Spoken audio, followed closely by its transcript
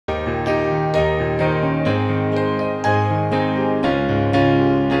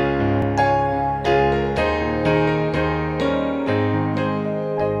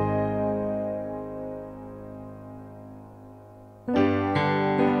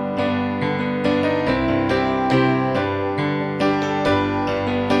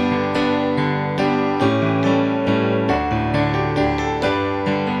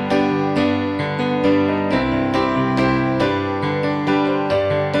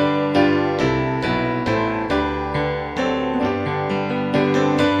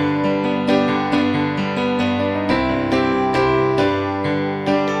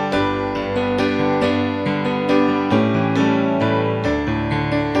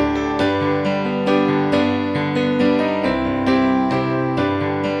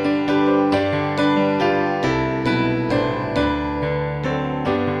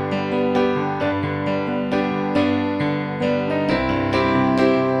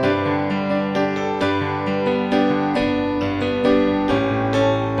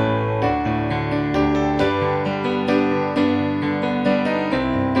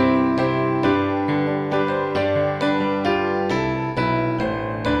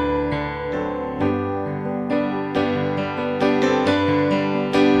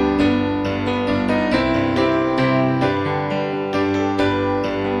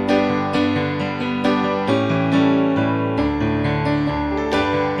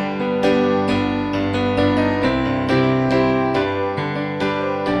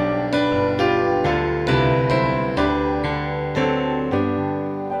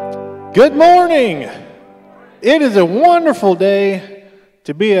Good morning. It is a wonderful day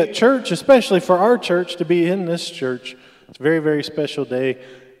to be at church, especially for our church to be in this church. It's a very, very special day.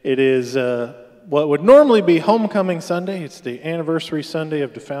 It is what would normally be Homecoming Sunday. It's the anniversary Sunday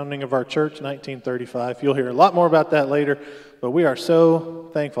of the founding of our church, 1935. You'll hear a lot more about that later, but we are so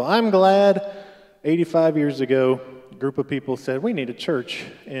thankful. I'm glad 85 years ago, a group of people said, we need a church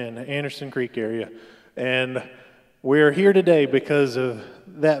in the Anderson Creek area. And we're here today because of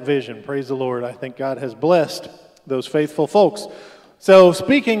that vision. Praise the Lord. I think God has blessed those faithful folks. So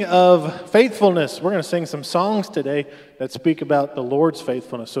speaking of faithfulness, we're going to sing some songs today that speak about the Lord's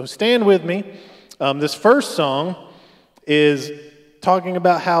faithfulness. So stand with me. This first song is talking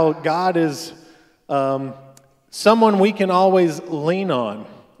about how God is someone we can always lean on.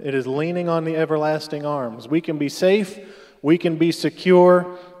 It is leaning on the everlasting arms. We can be safe. We can be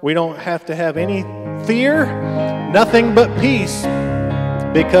secure. We don't have to have any fear, nothing but peace,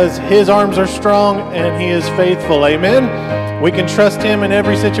 because His arms are strong and He is faithful. Amen? We can trust Him in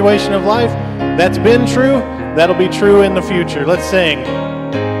every situation of life. That's been true. That'll be true in the future. Let's sing.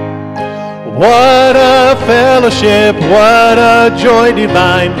 What a fellowship, what a joy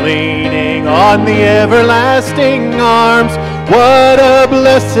divine, leaning on the everlasting arms. What a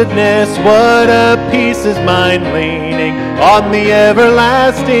blessedness, what a peace is mine, leaning on the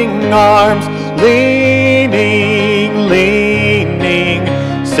everlasting arms. Leaning, leaning,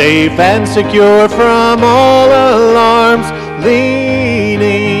 safe and secure from all alarms.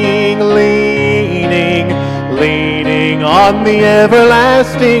 Leaning, leaning, leaning on the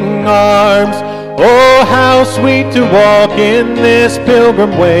everlasting arms. Oh, how sweet to walk in this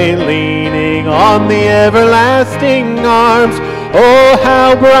pilgrim way, leaning on the everlasting arms. Oh,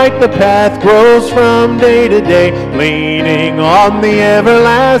 how bright the path grows from day to day, leaning on the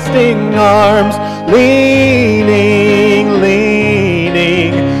everlasting arms. Leaning,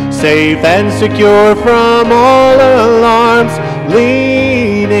 leaning, safe and secure from all alarms.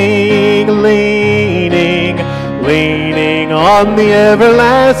 Leaning, leaning, leaning on the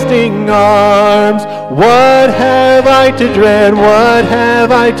everlasting arms. What have I to dread? What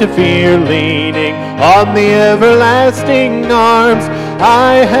have I to fear? Leaning on the everlasting arms.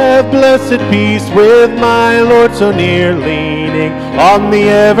 I have blessed peace with my Lord so near. Leaning on the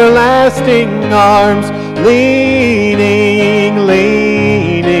everlasting arms. Leaning,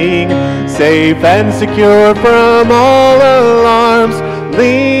 leaning, safe and secure from all alarms.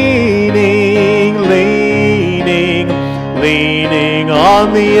 Leaning, leaning, leaning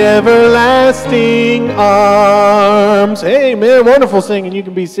on the everlasting arms. Amen. Wonderful singing. You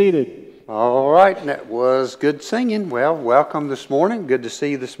can be seated. All right, that was good singing. Well, welcome this morning. Good to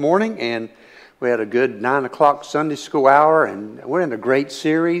see you this morning. And we had a good 9 o'clock Sunday school hour, and we're in a great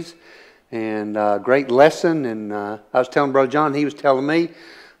series and a great lesson. And I was telling Brother John, he was telling me,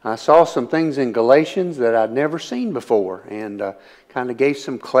 I saw some things in Galatians that I'd never seen before, and kind of gave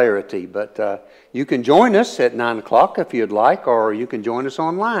some clarity. But you can join us at 9 o'clock if you'd like, or you can join us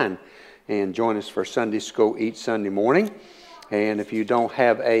online and join us for Sunday school each Sunday morning. And if you don't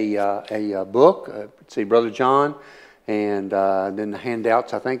have a book, see Brother John, and then the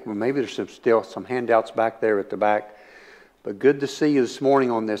handouts. I think maybe there's still some handouts back there at the back. But good to see you this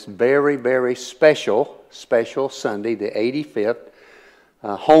morning on this very, very special Sunday, the 85th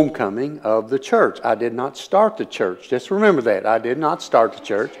homecoming of the church. I did not start the church. Just remember that. I did not start the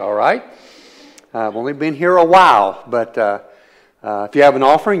church, all right? I've only been here a while. But if you have an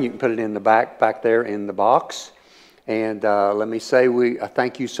offering, you can put it in the back there in the box. And let me say, I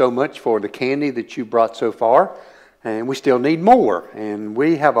thank you so much for the candy that you brought so far. And we still need more. And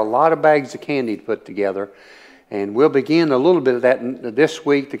we have a lot of bags of candy to put together. And we'll begin a little bit of that this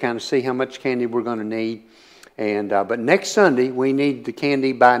week to kind of see how much candy we're going to need. And but next Sunday, we need the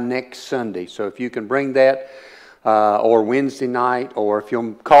candy by next Sunday. So if you can bring that, or Wednesday night, or if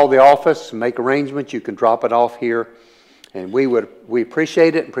you'll call the office and make arrangements, you can drop it off here. And we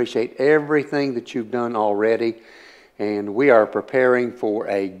appreciate it, appreciate everything that you've done already. And we are preparing for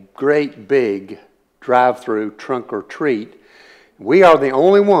a great big drive-through trunk or treat. We are the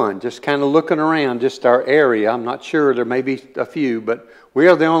only one, just kind of looking around just our area. I'm not sure, there may be a few, but we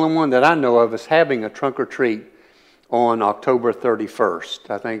are the only one that I know of is having a trunk or treat on October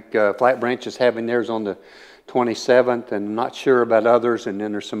 31st. I think Flat Branch is having theirs on the 27th, and I'm not sure about others, and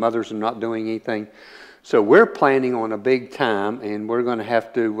then there's some others who are not doing anything. So we're planning on a big time, and we're going to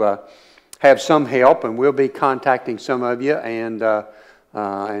have to have some help, and we'll be contacting some of you and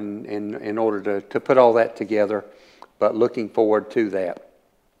in order to put all that together, but looking forward to that.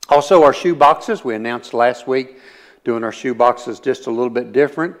 Also, our shoe boxes, we announced last week, doing our shoe boxes just a little bit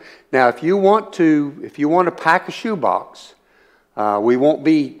different. Now, if you want to pack a shoe box, We won't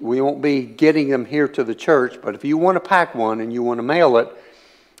be getting them here to the church, but if you want to pack one and you want to mail it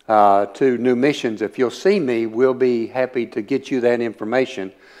to New Missions, if you'll see me, we'll be happy to get you that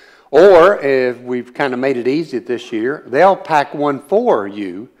information. Or if we've kind of made it easy this year, they'll pack one for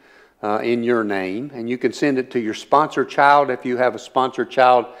you in your name, and you can send it to your sponsor child if you have a sponsor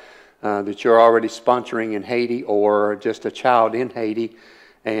child that you're already sponsoring in Haiti, or just a child in Haiti,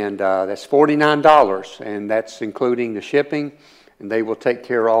 and that's $49, and that's including the shipping, and they will take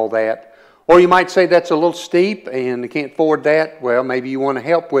care of all that. Or you might say that's a little steep and they can't afford that. Well, maybe you want to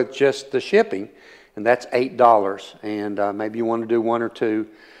help with just the shipping, and that's $8, and maybe you want to do one or two.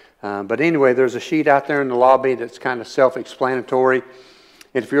 But anyway, there's a sheet out there in the lobby that's kind of self-explanatory.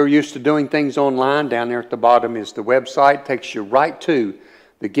 And if you're used to doing things online, down there at the bottom is the website. It takes you right to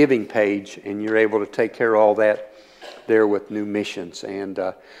the giving page, and you're able to take care of all that there with New Missions. And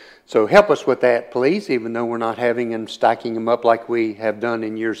so help us with that, please, even though we're not having and stacking them up like we have done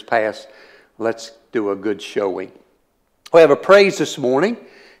in years past. Let's do a good showing. We have a praise this morning.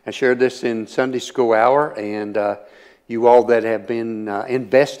 I shared this in Sunday school hour, and you all that have been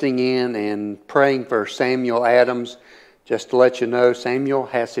investing in and praying for Samuel Adams, just to let you know, Samuel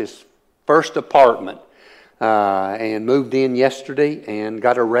has his first apartment and moved in yesterday and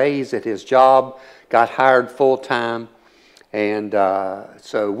got a raise at his job, got hired full-time. And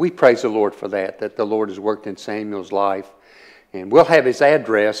so we praise the Lord for that the Lord has worked in Samuel's life. And we'll have his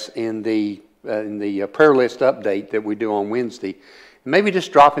address in the prayer list update that we do on Wednesday. Maybe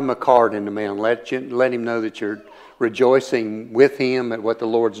just drop him a card in the mail and let him know that you're rejoicing with him at what the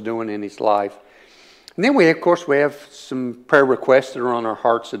Lord's doing in his life. And then we have some prayer requests that are on our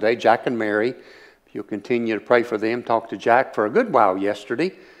hearts today. Jack and Mary, if you'll continue to pray for them. Talked to Jack for a good while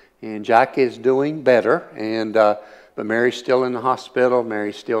yesterday, and Jack is doing better. And but Mary's still in the hospital.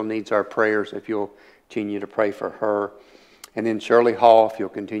 Mary still needs our prayers. If you'll continue to pray for her. And then Shirley Hall, if you'll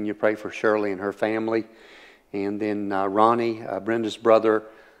continue to pray for Shirley and her family. And then Ronnie, Brenda's brother,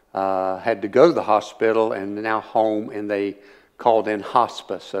 had to go to the hospital and now home, and they called in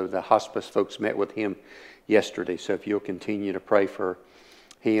hospice. So the hospice folks met with him yesterday. So if you'll continue to pray for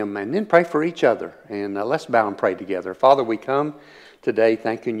him and then pray for each other. And let's bow and pray together. Father, we come today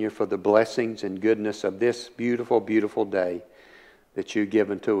thanking you for the blessings and goodness of this beautiful, beautiful day that you've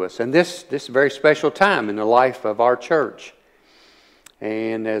given to us. And this very special time in the life of our church.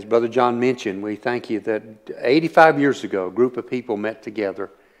 And as Brother John mentioned, we thank you that 85 years ago, a group of people met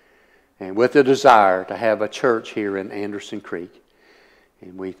together and with a desire to have a church here in Anderson Creek.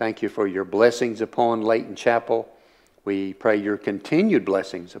 And we thank you for your blessings upon Layton Chapel. We pray your continued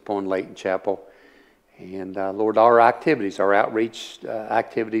blessings upon Layton Chapel. And Lord, our activities, our outreach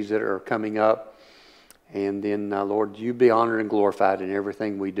activities that are coming up. And then, Lord, you be honored and glorified in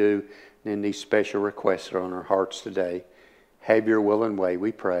everything we do. And in these special requests that are on our hearts today. Have your will and way,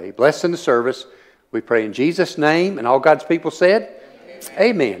 we pray. Bless in the service. We pray in Jesus' name. And all God's people said,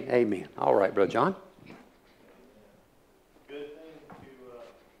 Amen. Amen. All right, Brother John.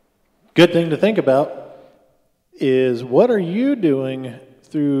 Good thing to think about is, what are you doing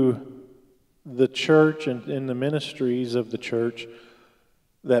through the church and in the ministries of the church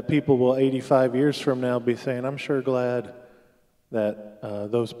that people will 85 years from now be saying, I'm sure glad that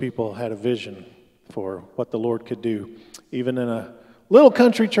those people had a vision for what the Lord could do, even in a little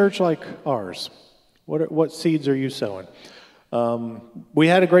country church like ours. What seeds are you sowing? We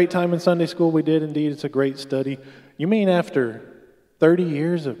had a great time in Sunday school. We did indeed. It's a great study. You mean after 30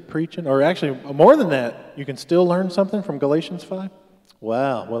 years of preaching, or actually more than that, you can still learn something from Galatians 5?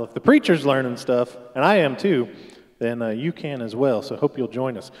 Wow. Well, if the preacher's learning stuff, and I am too, then you can as well. So I hope you'll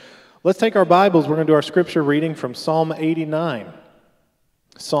join us. Let's take our Bibles. We're going to do our scripture reading from Psalm 89.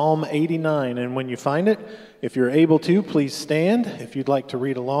 Psalm 89. And when you find it, if you're able to, please stand if you'd like to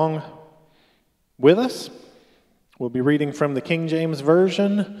read along with us. We'll be reading from the King James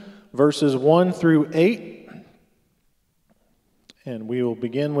Version, verses 1 through 8. And we will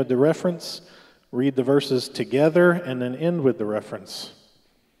begin with the reference, read the verses together, and then end with the reference.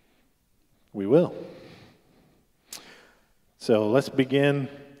 We will. So let's begin.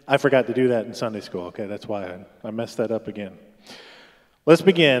 I forgot to do that in Sunday school. Okay, that's why I messed that up again. Let's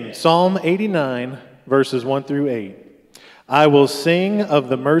begin. Psalm 89, verses 1 through 8. I will sing of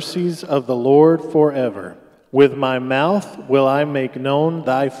the mercies of the Lord forever. With my mouth will I make known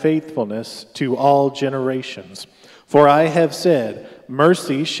thy faithfulness to all generations. For I have said,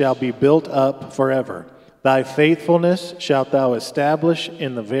 mercy shall be built up forever. Thy faithfulness shalt thou establish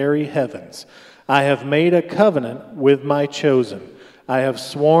in the very heavens. I have made a covenant with my chosen. I have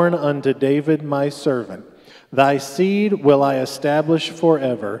sworn unto David my servant. Thy seed will I establish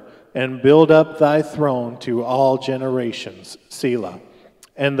forever, and build up thy throne to all generations. Selah.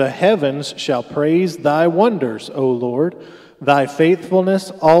 And the heavens shall praise thy wonders, O Lord, thy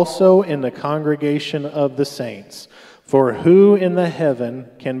faithfulness also in the congregation of the saints. For who in the heaven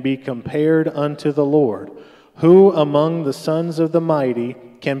can be compared unto the Lord? Who among the sons of the mighty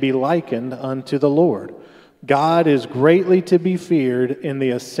can be likened unto the Lord? God is greatly to be feared in the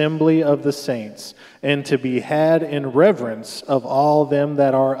assembly of the saints, and to be had in reverence of all them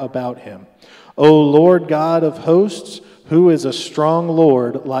that are about him. O Lord God of hosts, who is a strong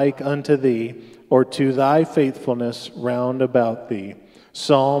Lord like unto thee, or to thy faithfulness round about thee?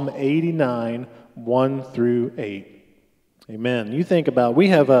 Psalm 89, 1 through 8. Amen. You think about, we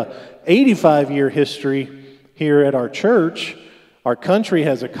have a 85-year history here at our church. Our country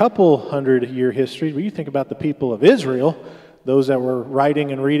has a couple 100-year history. But you think about the people of Israel, those that were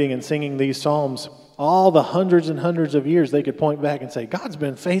writing and reading and singing these psalms, all the hundreds and hundreds of years they could point back and say, God's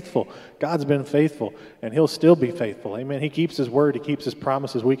been faithful. God's been faithful, and he'll still be faithful. Amen. He keeps his word. He keeps his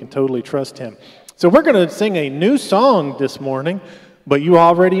promises. We can totally trust him. So we're going to sing a new song this morning, but you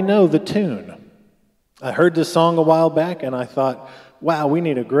already know the tune. I heard this song a while back, and I thought, wow, we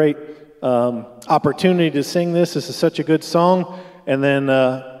need a great opportunity to sing this. This is such a good song. And then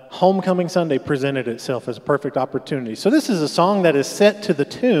Homecoming Sunday presented itself as a perfect opportunity. So this is a song that is set to the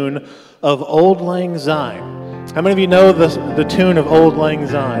tune of Auld Lang Syne. How many of you know the tune of Auld Lang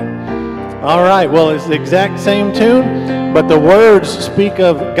Syne? All right, well, it's the exact same tune, but the words speak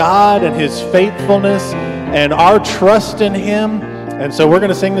of God and his faithfulness and our trust in him. And so we're going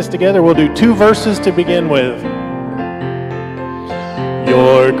to sing this together. We'll do 2 verses to begin with.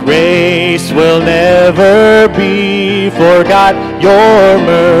 Your grace will never be forgot. Your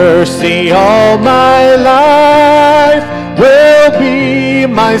mercy all my life will be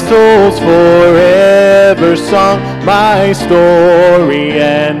my soul's forever song, my story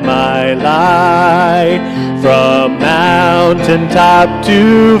and my light. From mountain top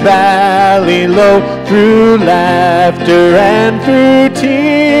to valley low, through laughter and through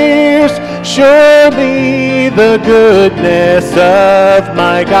tears, surely the goodness of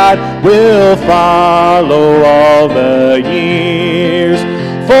my God will follow all the years.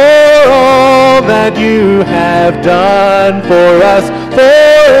 For all that you have done for us, for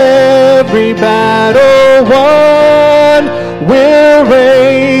every battle won, we'll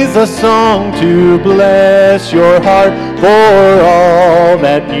raise a song to bless your heart for all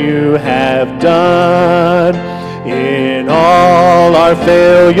that you have done. In all our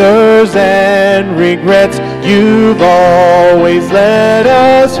failures and regrets, you've always led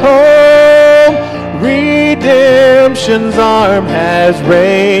us home. Redemption's arm has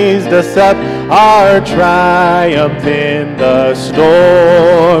raised us up, our triumph in the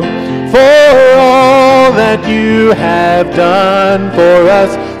storm. For all that you have done for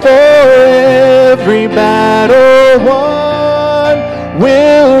us, for every battle won,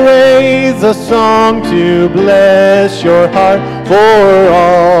 we'll raise a song to bless your heart for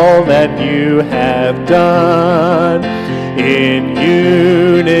all that you have done. In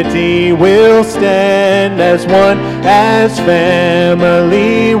unity we'll stand as one, as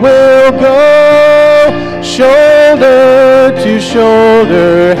family we'll go, shoulder to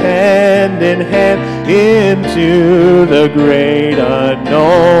shoulder, hand in hand, into the great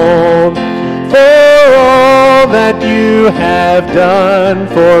unknown. For all that you have done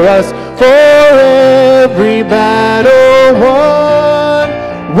for us, for every battle won,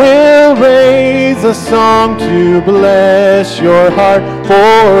 we'll raise a song to bless your heart for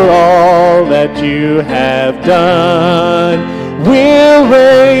all that you have done. We'll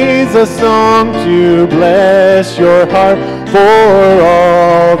raise a song to bless your heart for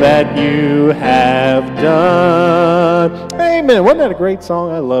all that you have done. Amen. Wasn't that a great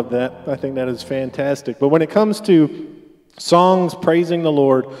song? I love that. I think that is fantastic. But when it comes to songs praising the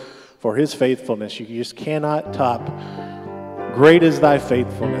Lord for his faithfulness, you just cannot top "Great is thy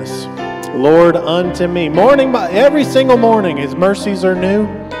faithfulness, Lord, unto me." Morning by every single morning, his mercies are new,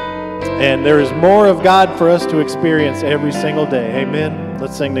 and there is more of God for us to experience every single day. Amen.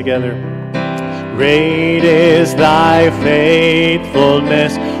 Let's sing together. Great is thy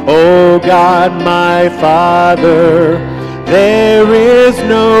faithfulness, O God my Father. There is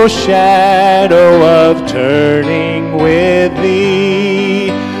no shadow of turning with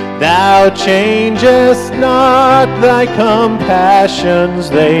thee. Thou changest not, thy compassions,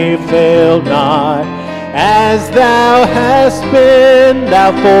 they fail not. As thou hast been,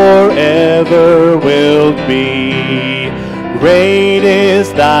 thou forever wilt be. Great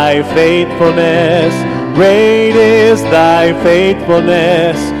is thy faithfulness, great is thy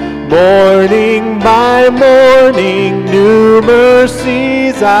faithfulness. Morning by morning, new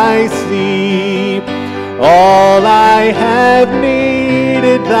mercies I see. All I have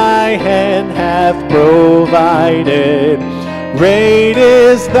needed, thy hand hath provided. Great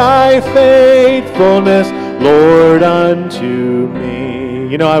is thy faithfulness, Lord, unto me.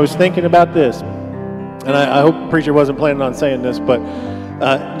 You know, I was thinking about this, and I hope the preacher wasn't planning on saying this, but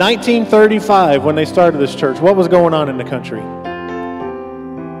 1935, when they started this church, what was going on in the country?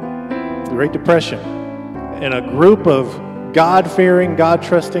 The Great Depression. And a group of God-fearing,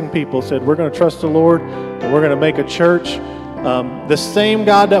 God-trusting people said, we're going to trust the Lord, and we're going to make a church. The same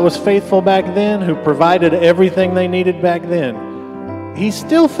God that was faithful back then, who provided everything they needed back then, He's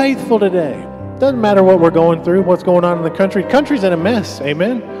still faithful today. Doesn't matter what we're going through, what's going on in the country. Country's in a mess,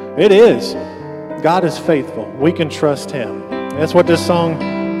 amen? It is. God is faithful. We can trust Him. That's what this song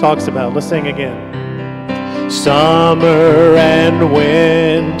talks about. Let's sing again. Summer and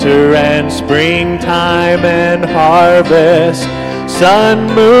winter and springtime and harvest, sun,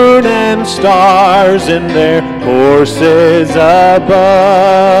 moon, and stars in their courses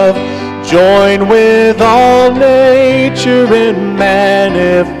above, join with all nature in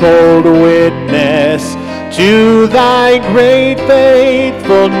manifold witness to thy great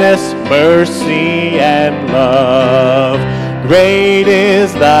faithfulness, mercy, and love. Great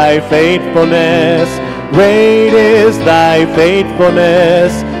is thy faithfulness, great is thy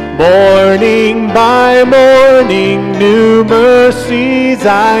faithfulness. Morning by morning, new mercies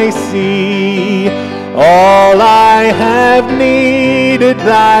I see. All I have needed,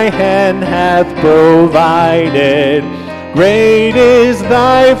 thy hand hath provided. Great is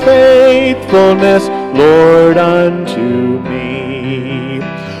thy faithfulness, Lord, unto me.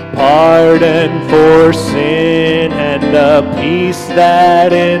 Pardon for sin and a peace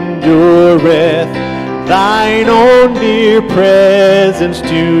that endureth, thine own dear presence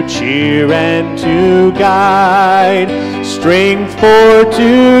to cheer and to guide, strength for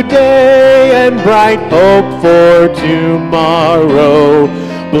today and bright hope for tomorrow,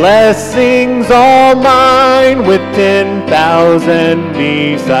 blessings all mine with 10,000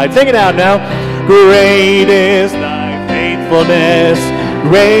 besides. Sing it out now. Great is thy faithfulness,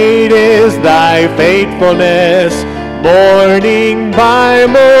 great is thy faithfulness. Morning by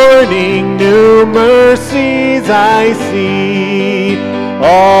morning, new mercies I see.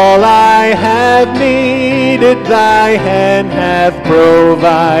 All I have needed, thy hand hath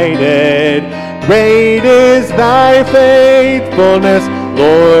provided. Great is thy faithfulness,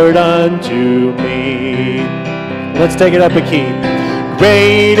 Lord, unto me. Let's take it up a key.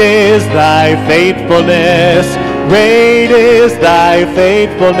 Great is thy faithfulness, great is thy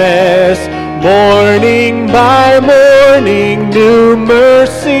faithfulness. Morning by morning, new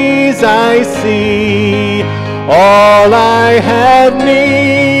mercies I see. All I have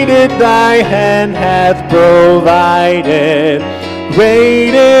needed, thy hand hath provided.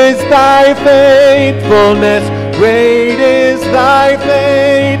 Great is thy faithfulness, great is thy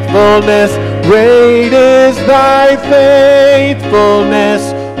faithfulness, great is thy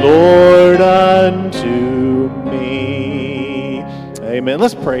faithfulness, Lord, unto me. Amen.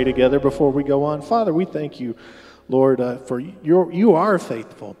 Let's pray together before we go on. Father, we thank you, Lord, for you are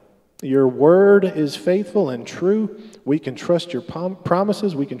faithful. Your word is faithful and true. We can trust your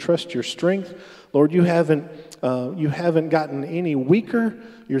promises. We can trust your strength. Lord, you haven't gotten any weaker.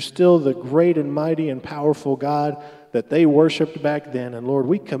 You're still the great and mighty and powerful God that they worshiped back then. And Lord,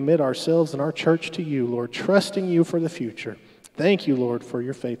 we commit ourselves and our church to you, Lord, trusting you for the future. Thank you, Lord, for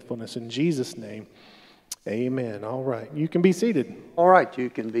your faithfulness. In Jesus' name, amen. All right, you can be seated. All right,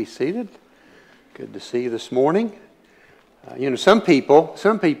 you can be seated. Good to see you this morning. Some people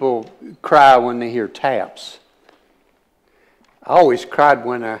cry when they hear taps. I always cried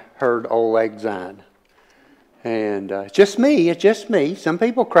when I heard Old Lang Syne. And it's just me. Some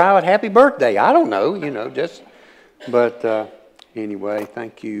people cry at Happy Birthday. I don't know, But anyway,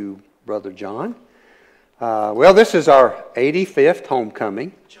 thank you, Brother John. Well, this is our 85th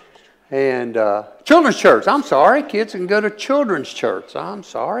homecoming. And children's church, I'm sorry. Kids can go to children's church. I'm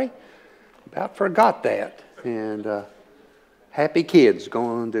sorry. About forgot that. And happy kids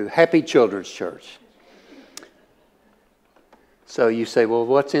going to Happy Children's Church. So you say, well,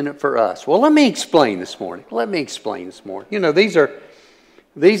 what's in it for us? Well, let me explain this morning. These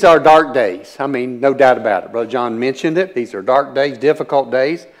are dark days. I mean, no doubt about it. Brother John mentioned it. These are dark days, difficult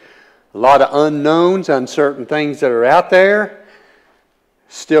days. A lot of unknowns, uncertain things that are out there.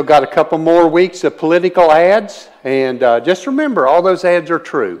 Still got a couple more weeks of political ads. And just remember, all those ads are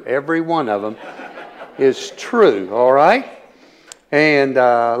true. Every one of them is true, all right? And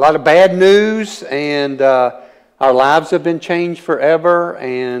a lot of bad news and Our lives have been changed forever.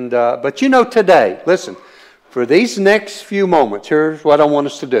 And but you know, today, listen, for these next few moments, here's what I want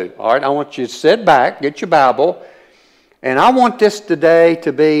us to do. All right, I want you to sit back, get your Bible, and I want this today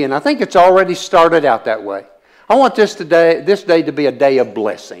to be, and I think it's already started out that way. I want this day to be a day of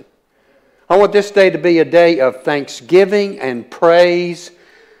blessing. I want this day to be a day of thanksgiving and praise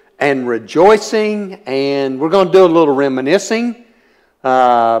and rejoicing, and we're going to do a little reminiscing,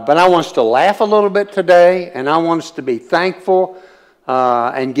 but I want us to laugh a little bit today, and I want us to be thankful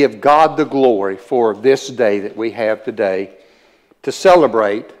and give God the glory for this day that we have today to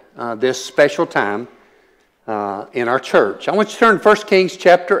celebrate this special time in our church. I want you to turn to 1 Kings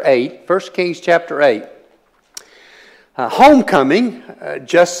chapter 8. 1 Kings chapter 8. Homecoming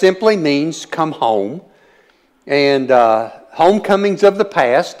just simply means come home. And homecomings of the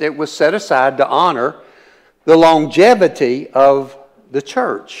past, it was set aside to honor the longevity of the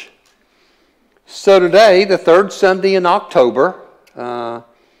church. So today, the third Sunday in October,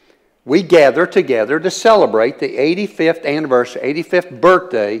 we gather together to celebrate the 85th anniversary, 85th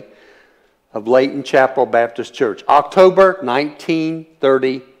birthday of Layton Chapel Baptist Church. October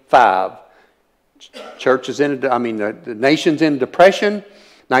 1935. Church is the nation's in depression.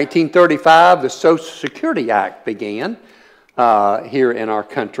 1935, the Social Security Act began here in our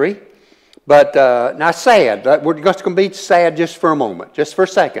country. But now sad, we're just going to be sad just for a moment, just for a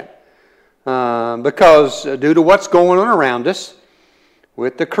second. Because due to what's going on around us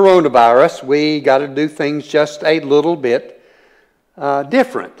with the coronavirus, we got to do things just a little bit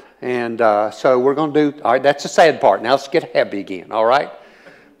different. And so we're going to do, all right, that's the sad part. Now let's get happy again, all right?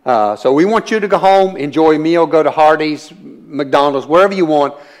 So we want you to go home, enjoy a meal, go to Hardee's, McDonald's, wherever you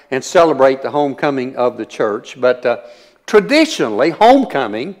want, and celebrate the homecoming of the church. But traditionally,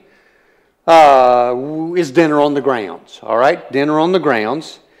 homecoming is dinner on the grounds, all right? Dinner on the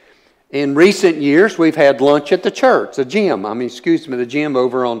grounds. In recent years, we've had lunch at the church, the gym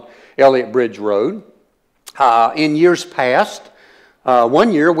over on Elliott Bridge Road. In years past,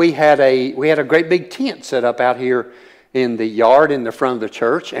 one year we had a great big tent set up out here in the yard in the front of the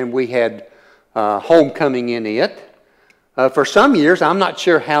church, and we had homecoming in it. For some years, I'm not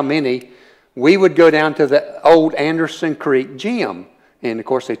sure how many, we would go down to the old Anderson Creek gym. And of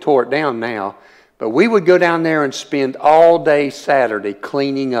course, they tore it down now. But we would go down there and spend all day Saturday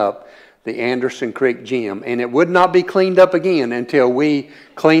cleaning up the Anderson Creek gym. And it would not be cleaned up again until we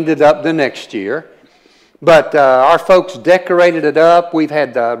cleaned it up the next year. But our folks decorated it up. We've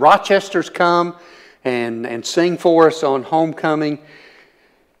had Rochesters come and sing for us on homecoming.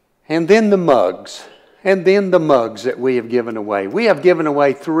 And then the mugs. And then the mugs that we have given away. We have given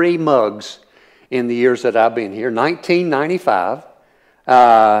away 3 mugs in the years that I've been here. 1995,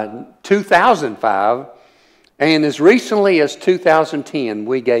 2005, and as recently as 2010,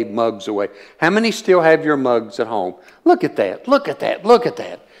 we gave mugs away. How many still have your mugs at home? Look at that, look at that, look at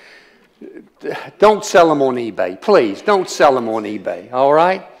that. Don't sell them on eBay. Please, don't sell them on eBay, all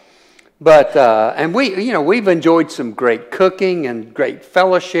right? But, and we've enjoyed some great cooking and great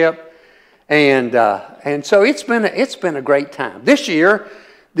fellowship. And so it's been a great time. This year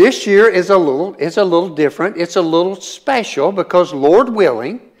is a little different. It's a little special because Lord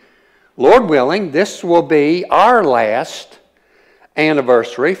willing, this will be our last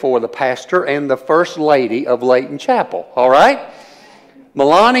anniversary for the pastor and the first lady of Layton Chapel. All right,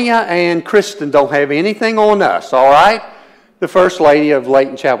 Melania and Kristen don't have anything on us. All right, the first lady of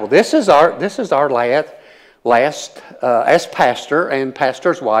Layton Chapel. This is our last as pastor and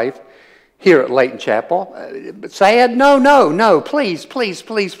pastor's wife here at Layton Chapel. Sad? No. Please.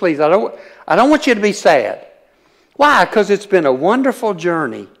 I don't want you to be sad. Why? Because it's been a wonderful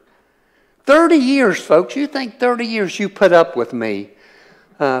journey. 30 years, folks. You think 30 years you put up with me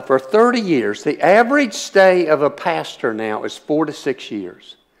for 30 years. The average stay of a pastor now is 4 to 6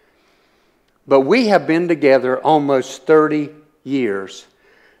 years. But we have been together almost 30 years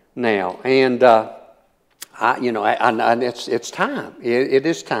now. And, it's time. It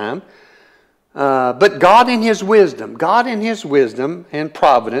is time. But God in His wisdom and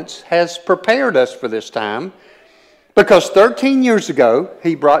providence has prepared us for this time, because 13 years ago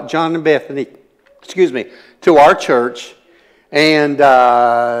He brought John and Bethany, to our church, and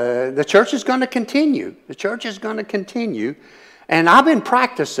the church is going to continue. The church is going to continue, and I've been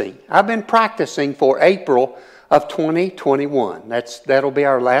practicing for April of 2021. That'll be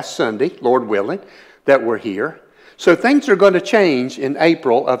our last Sunday, Lord willing, that we're here. So things are going to change in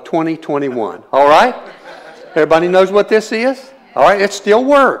April of 2021, all right? Everybody knows what this is? All right, it still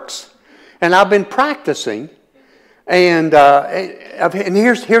works. And I've been practicing, and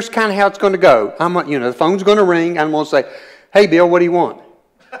here's kind of how it's going to go. The phone's going to ring, and I'm going to say, hey, Bill, what do you want?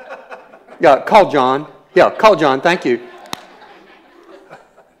 Yeah, call John. Yeah, call John. Thank you.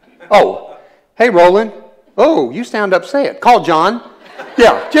 Oh, hey, Roland. Oh, you sound upset. Call John.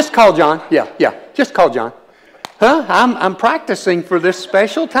 Yeah, just call John. Yeah, just call John. Huh? I'm practicing for this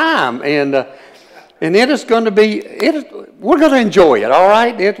special time, and it is going to be. We're going to enjoy it. All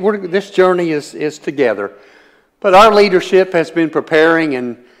right. This journey is together, but our leadership has been preparing,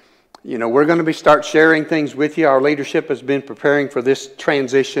 and we're going to start sharing things with you. Our leadership has been preparing for this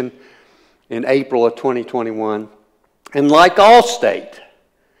transition in April of 2021, and like Allstate,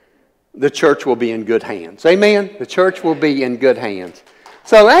 the church will be in good hands. Amen. The church will be in good hands.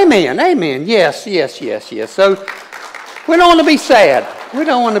 So, amen. Yes. So, we don't want to be sad.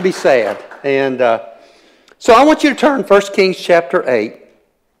 And so I want you to turn 1 Kings chapter 8.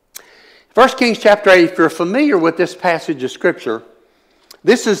 1 Kings chapter 8, if you're familiar with this passage of Scripture,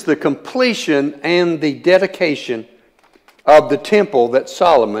 this is the completion and the dedication of the temple that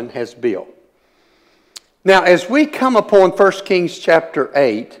Solomon has built. Now, as we come upon 1 Kings chapter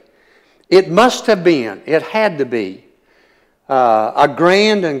 8, it had to be, a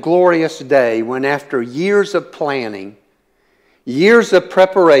grand and glorious day when, after years of planning, years of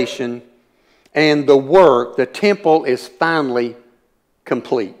preparation, and the temple is finally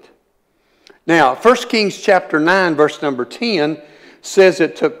complete. Now, 1 Kings chapter 9, verse number 10, says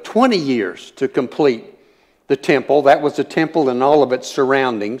it took 20 years to complete the temple. That was the temple and all of its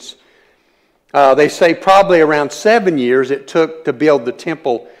surroundings. They say probably around 7 years it took to build the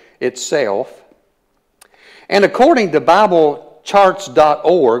temple itself. And according to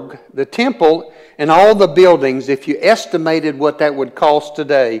BibleCharts.org, the temple and all the buildings, if you estimated what that would cost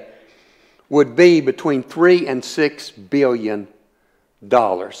today, would be between $3 and $6 billion.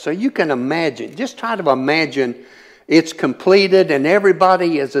 So you can imagine, just try to imagine it's completed and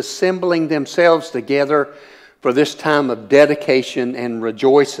everybody is assembling themselves together for this time of dedication and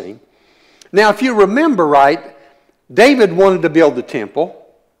rejoicing. Now, if you remember right, David wanted to build the temple,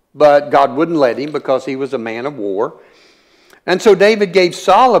 but God wouldn't let him because he was a man of war. And so David gave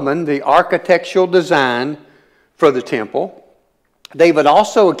Solomon the architectural design for the temple. David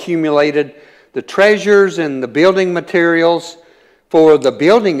also accumulated the treasures and the building materials for the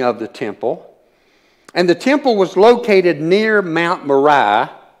building of the temple. And the temple was located near Mount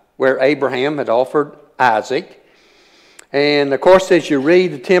Moriah, where Abraham had offered Isaac. And of course, as you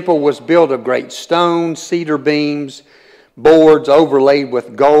read, the temple was built of great stone, cedar beams, boards overlaid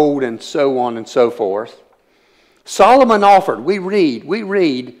with gold, and so on and so forth. Solomon offered, we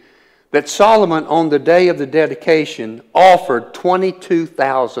read that Solomon on the day of the dedication offered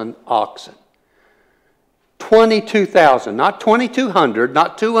 22,000 oxen. 22,000, not 2,200,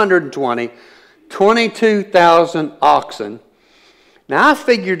 not 220, 22,000 oxen. Now I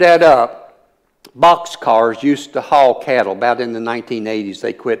figured that up. Boxcars used to haul cattle. About in the 1980s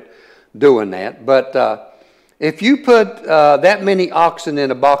they quit doing that. But if you put that many oxen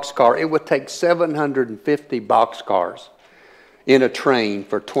in a boxcar, it would take 750 boxcars in a train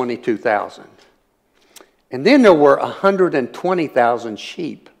for 22,000. And then there were 120,000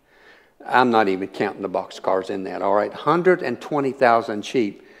 sheep. I'm not even counting the boxcars in that, all right? 120,000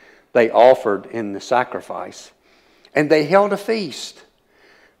 sheep they offered in the sacrifice. And they held a feast.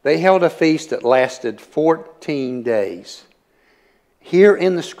 They held a feast that lasted 14 days. Here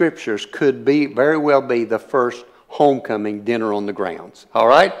in the Scriptures could very well be the first homecoming dinner on the grounds. All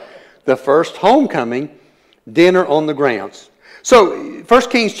right? The first homecoming dinner on the grounds. So, 1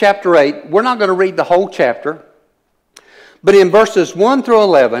 Kings chapter 8, we're not going to read the whole chapter. But in verses 1 through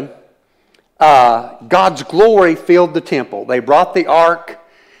 11, God's glory filled the temple. They brought the ark,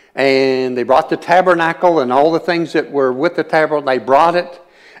 and they brought the tabernacle and all the things that were with the tabernacle. They brought it,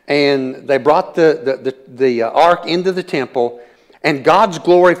 and they brought the ark into the temple. And God's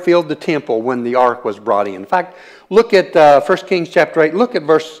glory filled the temple when the ark was brought in. In fact, look at 1 Kings chapter 8. Look at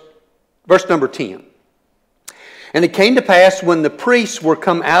verse number 10. And it came to pass when the priests were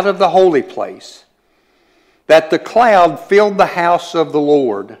come out of the holy place, that the cloud filled the house of the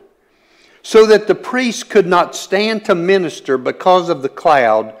Lord, so that the priests could not stand to minister because of the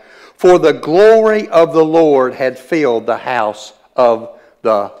cloud, for the glory of the Lord had filled the house of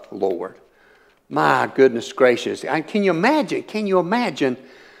the Lord. My goodness gracious. Can you imagine?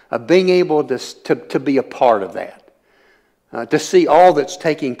 Being able to be a part of that? To see all that's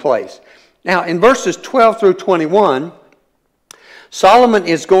taking place. Now, in verses 12 through 21, Solomon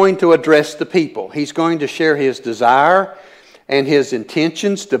is going to address the people. He's going to share his desire and his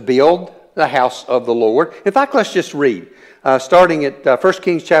intentions to build the house of the Lord. In fact, let's just read, starting at 1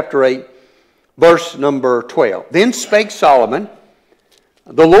 Kings chapter 8, verse number 12. Then spake Solomon,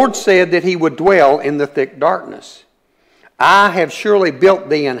 the Lord said that he would dwell in the thick darkness. I have surely built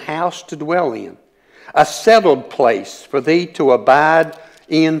thee an house to dwell in. a settled place for thee to abide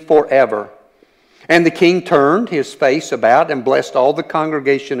in forever. And the king turned his face about and blessed all the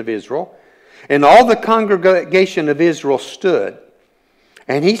congregation of Israel. And all the congregation of Israel stood.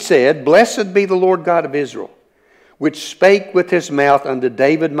 And he said, Blessed be the Lord God of Israel, which spake with his mouth unto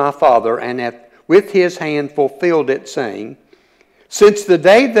David my father, and hath with his hand fulfilled it, saying, Since the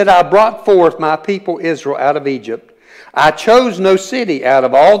day that I brought forth my people Israel out of Egypt, I chose no city out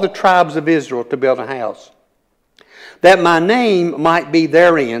of all the tribes of Israel to build a house, that my name might be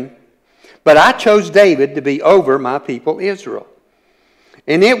therein, but I chose David to be over my people Israel.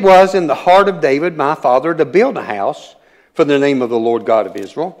 And it was in the heart of David my father to build a house for the name of the Lord God of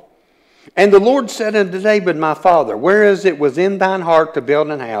Israel. And the Lord said unto David my father, Whereas it was in thine heart to build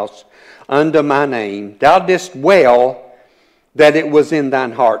an house unto my name, thou didst well that it was in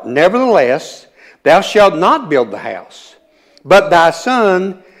thine heart. Nevertheless, thou shalt not build the house, but thy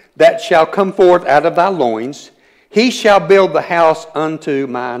son that shall come forth out of thy loins, he shall build the house unto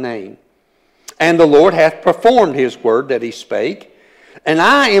my name. And the Lord hath performed his word that he spake. And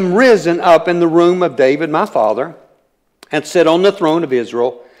I am risen up in the room of David my father, and sit on the throne of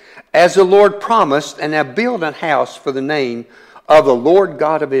Israel, as the Lord promised, and have built an house for the name of the Lord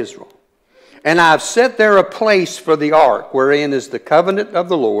God of Israel. And I have set there a place for the ark, wherein is the covenant of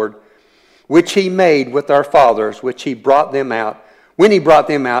the Lord, which he made with our fathers, which he brought them out, when he brought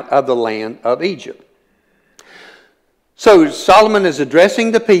them out of the land of Egypt. So Solomon is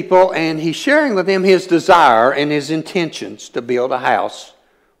addressing the people, and he's sharing with them his desire and his intentions to build a house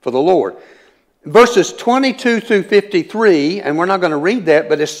for the Lord. Verses 22 through 53, and we're not going to read that,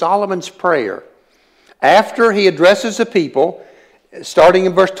 but it's Solomon's prayer. After he addresses the people, starting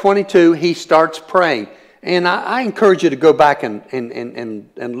in verse 22, he starts praying. And I encourage you to go back and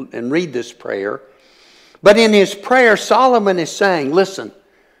read this prayer. But in his prayer, Solomon is saying, listen,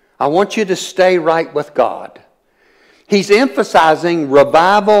 I want you to stay right with God. He's emphasizing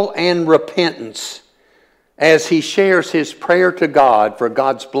revival and repentance as he shares his prayer to God for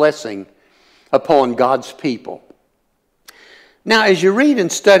God's blessing upon God's people. Now, as you read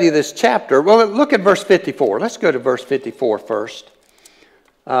and study this chapter, well, look at verse 54. Let's go to verse 54 first.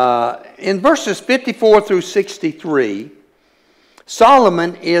 In verses 54 through 63,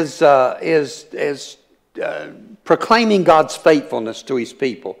 Solomon is proclaiming God's faithfulness to his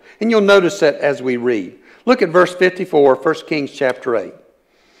people. And you'll notice that as we read. Look at verse 54, 1 Kings chapter 8.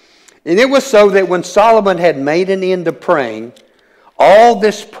 And it was so that when Solomon had made an end of praying, all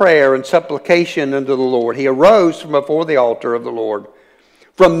this prayer and supplication unto the Lord, he arose from before the altar of the Lord,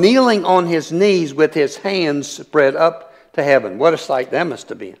 from kneeling on his knees with his hands spread up to heaven. What a sight that must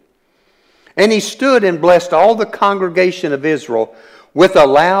have been. And he stood and blessed all the congregation of Israel with a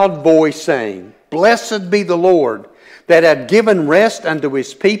loud voice, saying, Blessed be the Lord, that hath given rest unto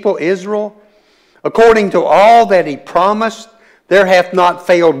his people Israel. According to all that he promised, there hath not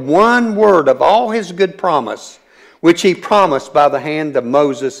failed one word of all his good promise, which he promised by the hand of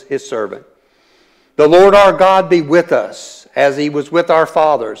Moses his servant. The Lord our God be with us, as he was with our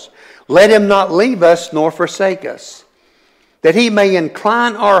fathers. Let him not leave us nor forsake us, that he may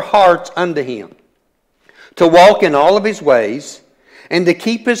incline our hearts unto him, to walk in all of his ways, and to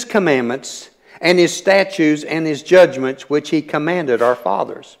keep his commandments, and his statutes, and his judgments, which he commanded our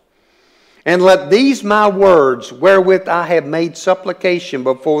fathers. And let these my words, wherewith I have made supplication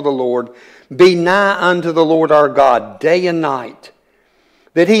before the Lord, be nigh unto the Lord our God day and night,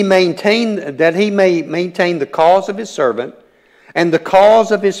 that he may maintain the cause of his servant and the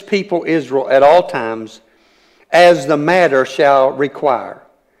cause of his people Israel at all times, as the matter shall require.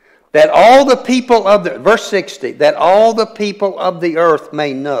 That all the people of the, verse 60, that all the people of the earth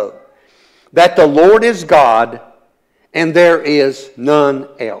may know that the Lord is God, and there is none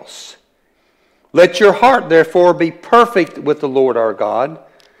else. Let your heart, therefore, be perfect with the Lord our God,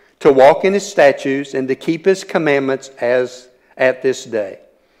 to walk in his statutes and to keep his commandments as at this day.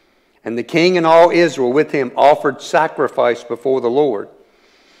 And the king and all Israel with him offered sacrifice before the Lord.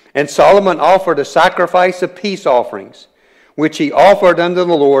 And Solomon offered a sacrifice of peace offerings, which he offered unto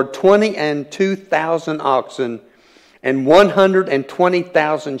the Lord 22,000 oxen and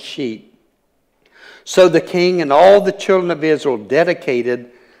 120,000 sheep. So the king and all the children of Israel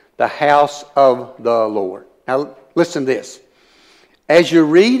dedicated the house of the Lord. Now listen to this. As you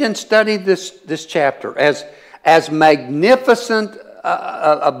read and study this chapter, as magnificent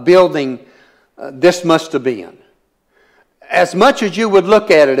a building this must have been, as much as you would look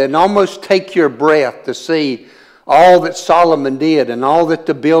at it and almost take your breath to see all that Solomon did and all that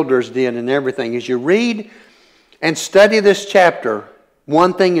the builders did and everything, as you read and study this chapter,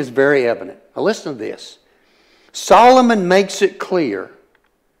 one thing is very evident. Now listen to this. Solomon makes it clear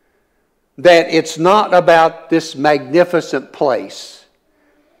that it's not about this magnificent place.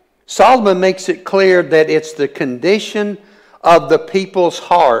 Solomon makes it clear that it's the condition of the people's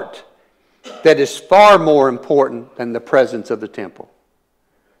heart that is far more important than the presence of the temple.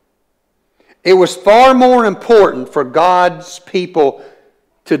 It was far more important for God's people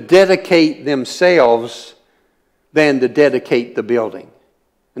to dedicate themselves than to dedicate the building.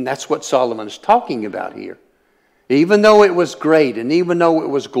 And that's what Solomon is talking about here. Even though it was great, and even though it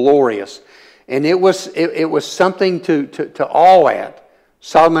was glorious, and it was something to awe at,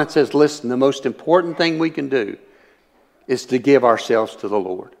 Solomon says, listen, the most important thing we can do is to give ourselves to the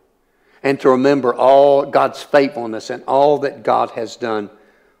Lord and to remember all God's faithfulness and all that God has done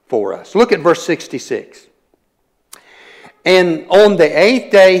for us. Look at verse 66. And on the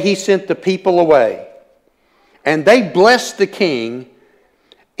 8th day he sent the people away, and they blessed the king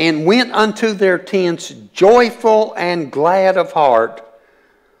and went unto their tents joyful and glad of heart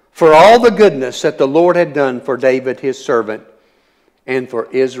for all the goodness that the Lord had done for David his servant and for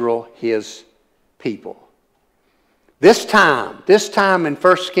Israel his people. This time in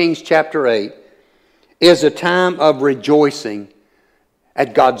 1 Kings chapter 8 is a time of rejoicing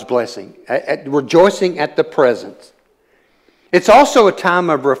at God's blessing, rejoicing at the present. It's also a time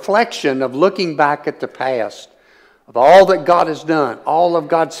of reflection, of looking back at the past, of all that God has done, all of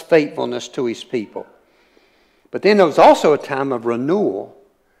God's faithfulness to his people. But then it was also a time of renewal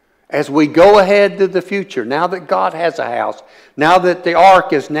as we go ahead to the future. Now that God has a house, now that the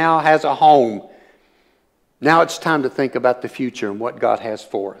ark now has a home, now it's time to think about the future and what God has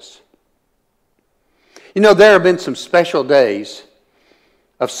for us. You know, there have been some special days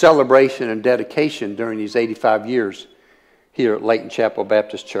of celebration and dedication during these 85 years here at Layton Chapel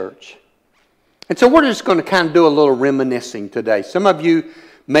Baptist Church. And so we're just going to kind of do a little reminiscing today. Some of you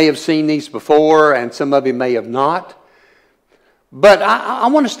may have seen these before, and some of you may have not. But I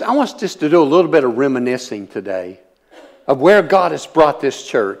want us just to do a little bit of reminiscing today of where God has brought this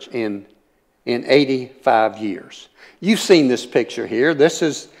church in 85 years. You've seen this picture here. This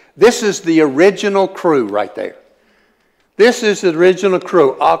is the original crew right there. This is the original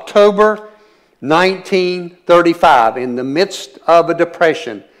crew. October 1935, in the midst of a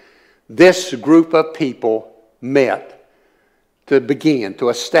depression, this group of people met to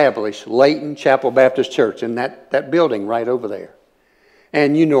establish Layton Chapel Baptist Church in that building right over there.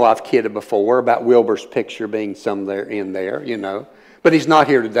 And you know I've kidded before about Wilbur's picture being somewhere in there, you know. But he's not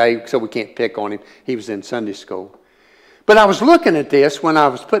here today, so we can't pick on him. He was in Sunday school. But I was looking at this when I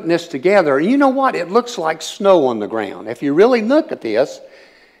was putting this together, and you know what? It looks like snow on the ground. If you really look at this,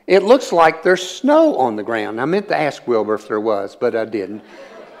 it looks like there's snow on the ground. I meant to ask Wilbur if there was, but I didn't.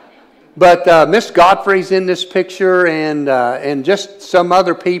 But Miss Godfrey's in this picture, and just some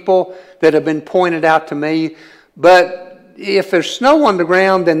other people that have been pointed out to me. But if there's snow on the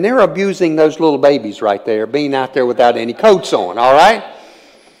ground, then they're abusing those little babies right there, being out there without any coats on, all right?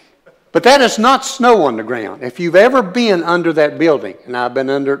 But that is not snow on the ground. If you've ever been under that building, and I've been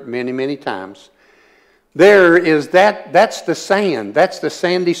under it many, many times, that's the sand. That's the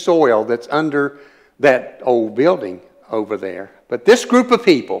sandy soil that's under that old building over there. But this group of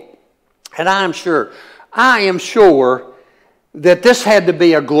people, and I am sure that this had to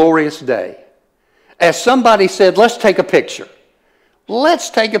be a glorious day. As somebody said, let's take a picture. Let's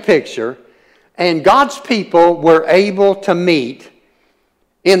take a picture. And God's people were able to meet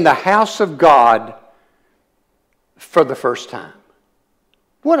in the house of God for the first time.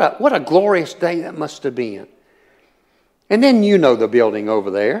 What a glorious day that must have been. And then you know the building over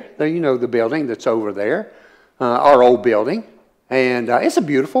there. You know the building that's over there, our old building. And it's a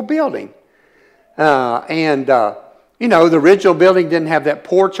beautiful building. You know, the original building didn't have that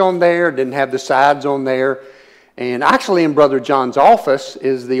porch on there, didn't have the sides on there. And actually in Brother John's office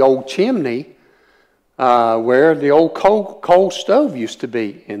is the old chimney where the old coal stove used to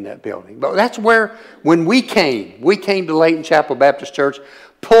be in that building. But that's where, when we came to Layton Chapel Baptist Church,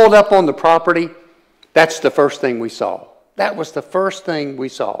 pulled up on the property, that's the first thing we saw. That was the first thing we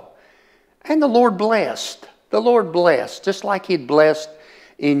saw. And the Lord blessed. The Lord blessed, just like He'd blessed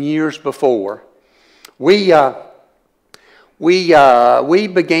in years before. We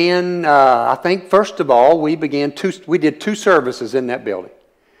began, I think, first of all, we did 2 services in that building.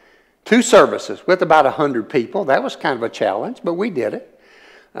 2 services with about 100 people. That was kind of a challenge, but we did it.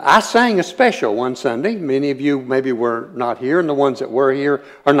 I sang a special one Sunday. Many of you maybe were not here, and the ones that were here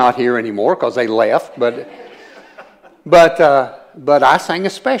are not here anymore because they left. But I sang a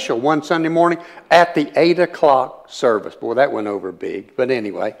special one Sunday morning at the 8 o'clock service. Boy, that went over big. But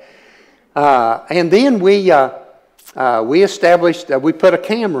anyway, and then we established, we put a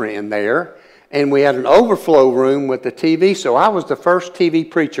camera in there, and we had an overflow room with the TV. So I was the first TV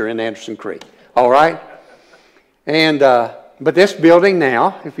preacher in Anderson Creek. All right? And but this building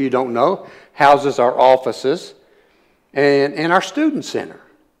now, if you don't know, houses our offices and our student center.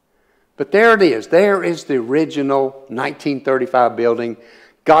 But there it is. There is the original 1935 building.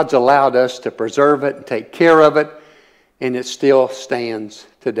 God's allowed us to preserve it and take care of it, and it still stands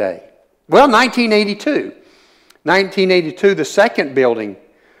today. Well, 1982. 1982, the second building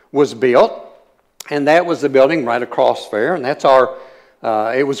was built, and that was the building right across there, and that's our,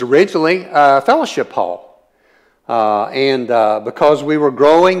 it was originally a fellowship hall. Because we were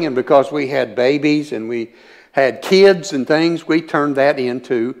growing and because we had babies and we had kids and things, we turned that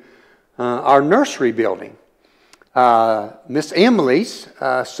into our nursery building. Miss Emily's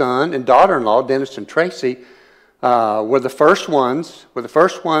son and daughter-in-law, Dennis and Tracy, were the first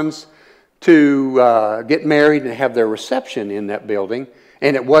ones to get married and have their reception in that building,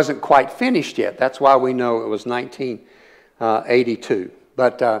 and it wasn't quite finished yet. That's why we know it was 1982.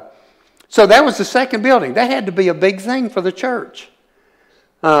 But so that was the second building. That had to be a big thing for the church,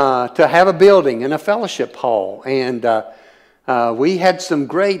 to have a building and a fellowship hall. And we had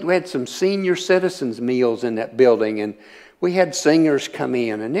some senior citizens meals in that building, and we had singers come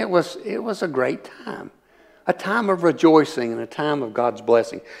in, and it was a great time, a time of rejoicing and a time of God's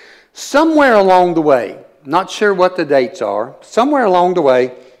blessing. Somewhere along the way, not sure what the dates are, somewhere along the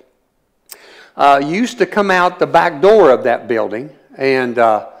way, you used to come out the back door of that building and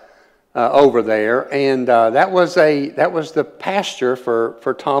over there, and that was the pasture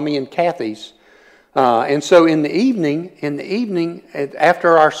for Tommy and Kathy's. And so in the evening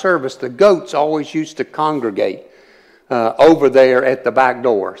after our service, the goats always used to congregate over there at the back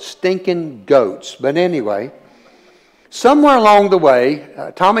door. Stinking goats. But anyway, somewhere along the way,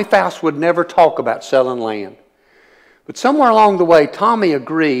 Tommy Faust would never talk about selling land. But somewhere along the way, Tommy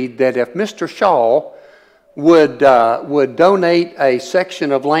agreed that if Mr. Shaw would donate a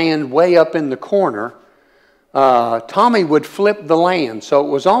section of land way up in the corner, Tommy would flip the land. So it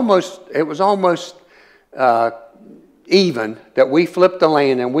was almost even that we flipped the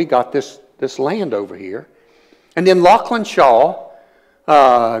land and we got this land over here. And then Lachlan Shaw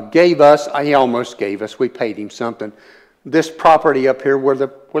gave us, he almost gave us, we paid him something, this property up here where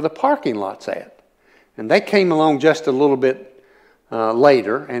the parking lot's at. And they came along just a little bit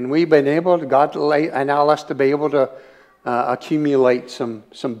later, and we've been able to, God allow us to be able to accumulate some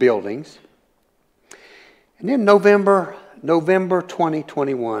buildings. And then November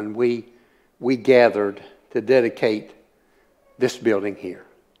 2021, we gathered to dedicate this building here.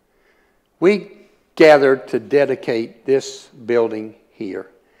 We gathered to dedicate this building here.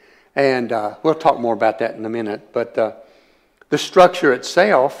 And we'll talk more about that in a minute, but the structure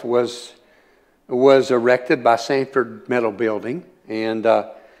itself was erected by Sanford Metal Building, and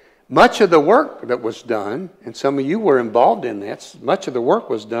much of the work that was done, and some of you were involved in that, much of the work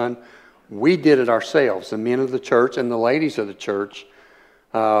was done, we did it ourselves. The men of the church and the ladies of the church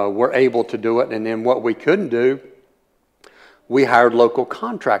were able to do it, and then what we couldn't do, we hired local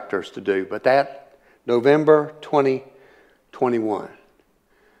contractors to do. But that, November 2021.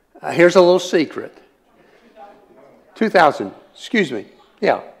 Here's a little secret. 2000, excuse me.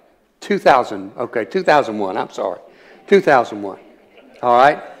 Yeah, 2000. Okay, 2001. I'm sorry. 2001. All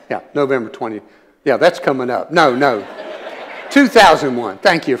right? Yeah, November 20. Yeah, that's coming up. No. 2001.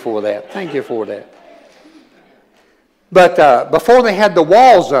 Thank you for that. Thank you for that. But before they had the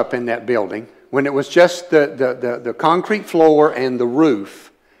walls up in that building, when it was just the concrete floor and the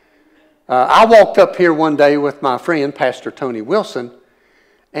roof, I walked up here one day with my friend, Pastor Tony Wilson,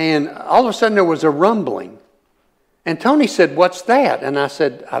 and all of a sudden there was a rumbling. And Tony said, "What's that?" And I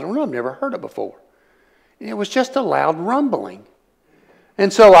said, "I don't know, I've never heard it before." And it was just a loud rumbling.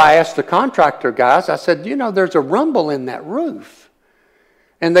 And so I asked the contractor guys, I said, "There's a rumble in that roof."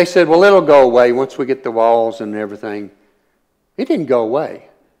 And they said, "Well, it'll go away once we get the walls and everything." It didn't go away.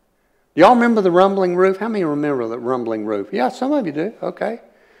 Do y'all remember the rumbling roof? How many remember the rumbling roof? Yeah, some of you do. Okay.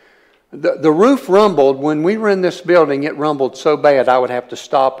 The roof rumbled. When we were in this building, it rumbled so bad I would have to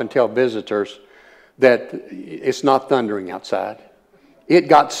stop and tell visitors that it's not thundering outside. It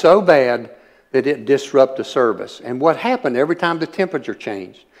got so bad that it disrupted the service. And what happened every time the temperature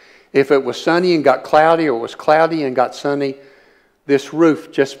changed, if it was sunny and got cloudy, or it was cloudy and got sunny, this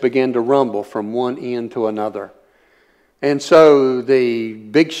roof just began to rumble from one end to another. And so the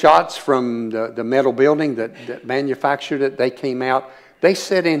big shots from the metal building that manufactured it, they came out. They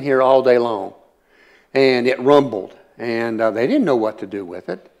sat in here all day long, and it rumbled, and they didn't know what to do with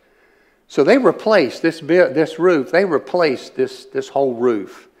it. So they replaced this roof. They replaced this whole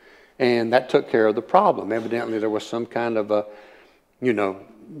roof, and that took care of the problem. Evidently, there was some kind of a,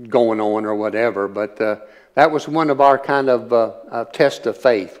 going on or whatever. But that was one of our kind of test of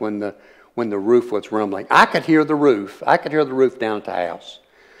faith when the roof was rumbling. I could hear the roof. I could hear the roof down at the house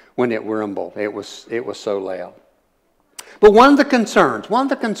when it rumbled. It was so loud. But one of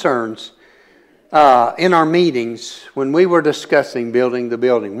the concerns in our meetings when we were discussing building the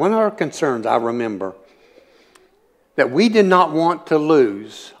building, one of our concerns, I remember, that we did not want to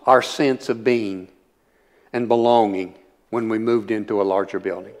lose our sense of being and belonging when we moved into a larger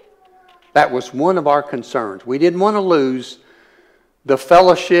building. That was one of our concerns. We didn't want to lose the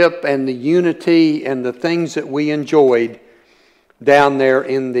fellowship and the unity and the things that we enjoyed down there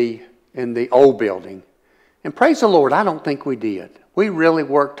in the old building. And praise the Lord, I don't think we did. We really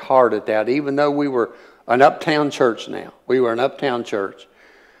worked hard at that, even though we were an uptown church now. We were an uptown church.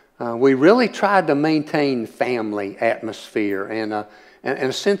 We really tried to maintain family atmosphere and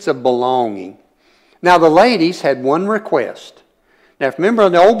a sense of belonging. Now, the ladies had one request. Now, if you remember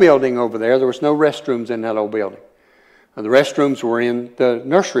in the old building over there was no restrooms in that old building. The restrooms were in the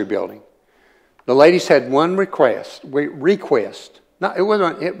nursery building. The ladies had one request. No,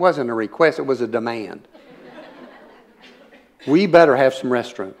 it wasn't a request, it was a demand. We better have some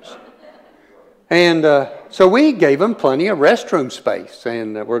restrooms. And so we gave them plenty of restroom space,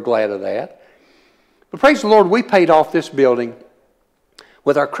 and we're glad of that. But praise the Lord, we paid off this building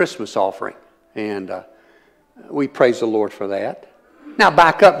with our Christmas offering. And we praise the Lord for that. Now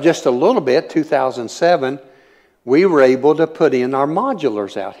back up just a little bit, 2007, we were able to put in our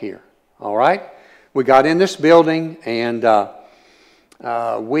modulars out here. All right? We got in this building, and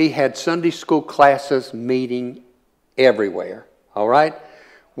we had Sunday school classes meeting everywhere. All right?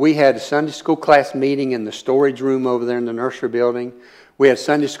 We had a Sunday school class meeting in the storage room over there in the nursery building. We had a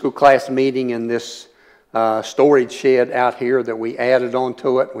Sunday school class meeting in this storage shed out here that we added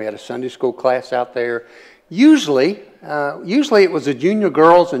onto it. We had a Sunday school class out there. Usually it was the junior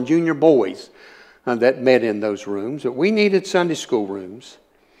girls and junior boys that met in those rooms. But we needed Sunday school rooms.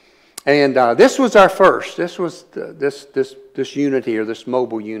 And this was our first. This was this unit here, this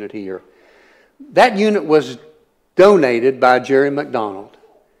mobile unit here. That unit was donated by Jerry McDonald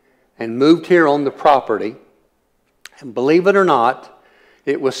and moved here on the property. And believe it or not,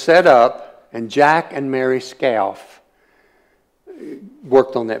 it was set up, and Jack and Mary Scalf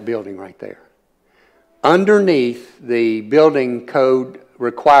worked on that building right there. Underneath, the building code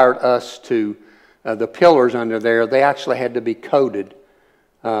required us to, the pillars under there, they actually had to be coated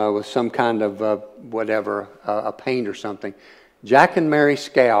with some kind of a paint or something. Jack and Mary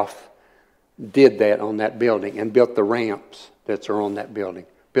Scalf did that on that building and built the ramps that are on that building.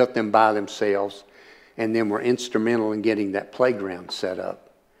 Built them by themselves, and then were instrumental in getting that playground set up.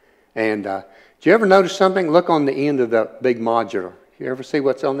 And did you ever notice something? Look on the end of the big modular. You ever see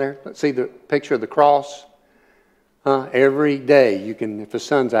what's on there? See the picture of the cross? Every day, you can, if the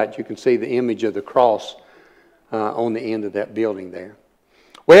sun's out, you can see the image of the cross on the end of that building there.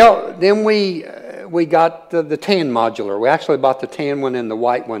 Well, then we got the tan modular. We actually bought the tan one and the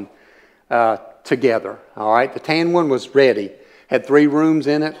white one together. All right, the tan one was ready. Had 3 rooms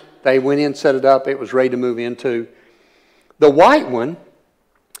in it. They went in, set it up. It was ready to move into. The white one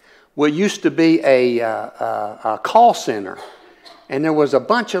used to be a call center. And there was a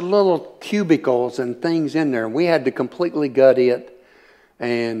bunch of little cubicles and things in there. And we had to completely gut it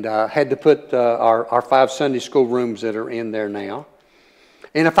and had to put our 5 Sunday school rooms that are in there now.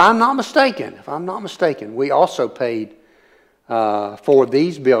 And if I'm not mistaken, we also paid for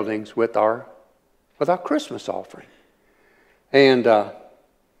these buildings with our Christmas offering. And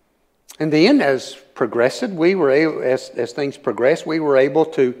in the end, as things progressed, we were able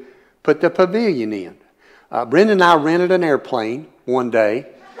to put the pavilion in. Brenda and I rented an airplane one day,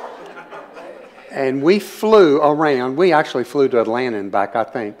 and we flew around. We actually flew to Atlanta and back, I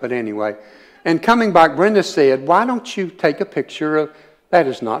think, but anyway. And coming back, Brenda said, "Why don't you take a picture of..." That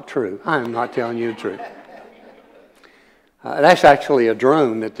is not true. I am not telling you the truth. That's actually a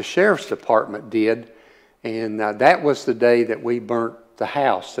drone that the sheriff's department did. And that was the day that we burnt the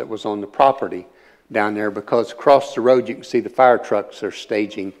house that was on the property down there, because across the road you can see the fire trucks are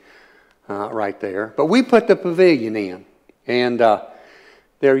staging right there. But we put the pavilion in. And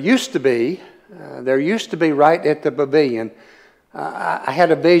there used to be right at the pavilion, I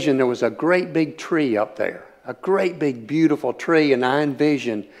had a vision. There was a great big tree up there, a great big beautiful tree, and I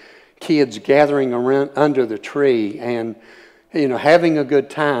envisioned kids gathering around under the tree and, having a good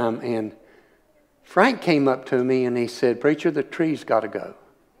time. And Frank came up to me and he said, "Preacher, the tree's got to go."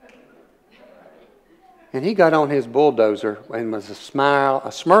 And he got on his bulldozer and was a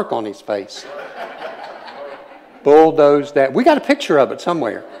smirk on his face. Bulldozed that. We got a picture of it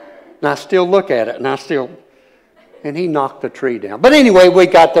somewhere. And I still look at it and I still And he knocked the tree down. But anyway, we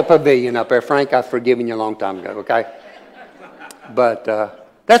got the pavilion up there. Frank, I've forgiven you a long time ago, okay? But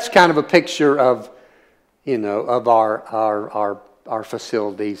that's kind of a picture of, of our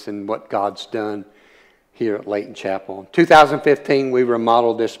facilities and what God's done here at Layton Chapel. In 2015, we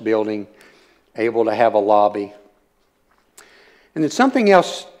remodeled this building, able to have a lobby. And then something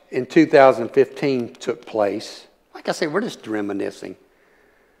else in 2015 took place. Like I said, we're just reminiscing.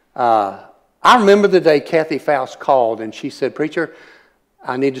 I remember the day Kathy Faust called and she said, "Preacher,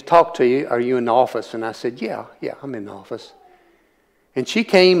 I need to talk to you. Are you in the office?" And I said, yeah, I'm in the office. And she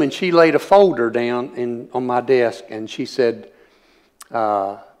came and she laid a folder down on my desk and she said,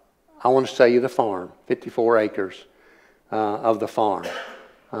 "I want to sell you the farm, 54 acres of the farm."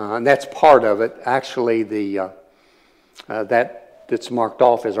 And that's part of it. Actually, that's marked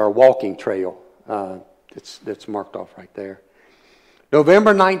off as our walking trail. That's marked off right there.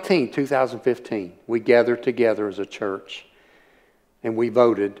 November 19, 2015, we gathered together as a church and we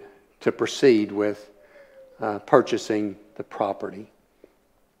voted to proceed with purchasing the property.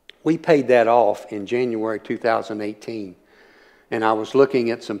 We paid that off in January 2018. And I was looking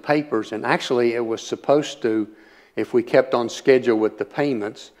at some papers, and actually it was supposed to, if we kept on schedule with the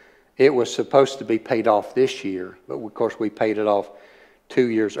payments, it was supposed to be paid off this year. But of course we paid it off 2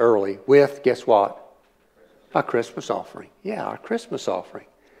 years early with, guess what? Our Christmas offering. Yeah, our Christmas offering.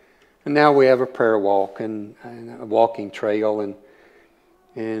 And now we have a prayer walk and a walking trail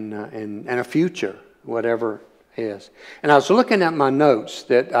and a future, whatever it is. And I was looking at my notes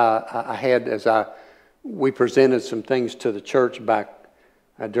that I had as we presented some things to the church back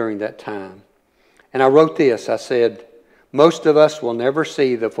during that time. And I wrote this. I said, most of us will never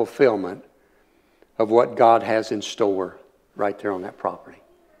see the fulfillment of what God has in store right there on that property.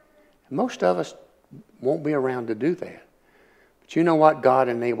 And most of us won't be around to do that. But you know what? God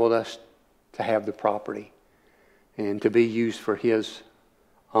enabled us to have the property and to be used for His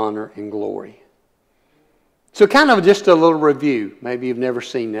honor and glory. So kind of just a little review. Maybe you've never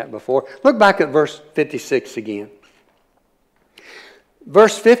seen that before. Look back at verse 56 again.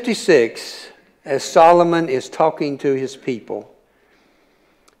 Verse 56, as Solomon is talking to his people,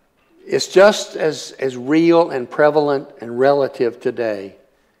 is just as real and prevalent and relative today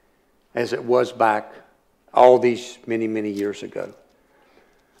as it was back all these many, many years ago.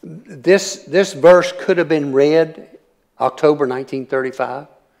 This verse could have been read October 1935,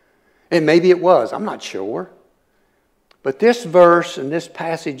 and maybe it was. I'm not sure. But this verse and this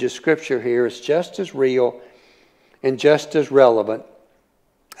passage of Scripture here is just as real and just as relevant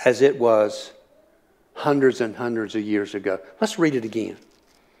as it was hundreds and hundreds of years ago. Let's read it again.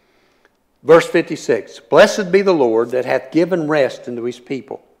 Verse 56, "Blessed be the Lord that hath given rest unto His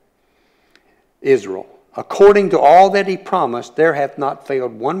people, Israel. According to all that He promised, there hath not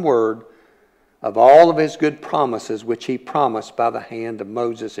failed one word of all of His good promises which He promised by the hand of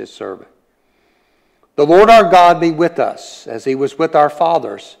Moses His servant. The Lord our God be with us, as He was with our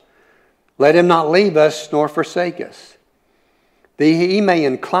fathers. Let Him not leave us nor forsake us, that He may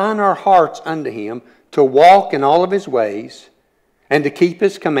incline our hearts unto Him, to walk in all of His ways, and to keep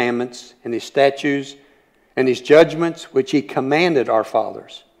His commandments and His statutes and His judgments which He commanded our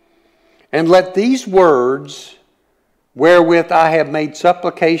fathers. And let these words wherewith I have made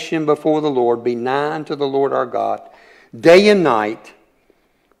supplication before the Lord be nigh unto the Lord our God, day and night,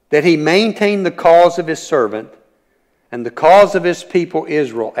 that He maintain the cause of His servant and the cause of His people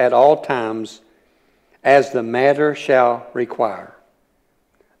Israel at all times, as the matter shall require,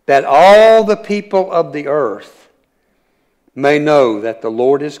 that all the people of the earth may know that the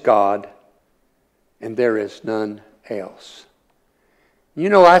Lord is God, and there is none else." You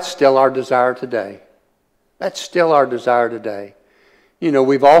know, that's still our desire today. That's still our desire today. You know,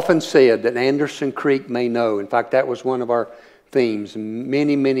 we've often said that Anderson Creek may know. In fact, that was one of our themes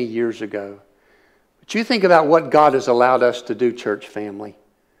many, many years ago. But you think about what God has allowed us to do, church family.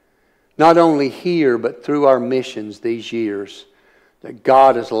 Not only here, but through our missions these years, that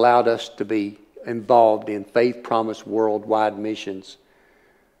God has allowed us to be involved in Faith Promise worldwide missions.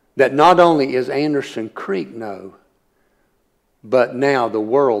 That not only is Anderson Creek know, but now the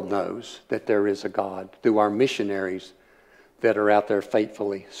world knows that there is a God through our missionaries that are out there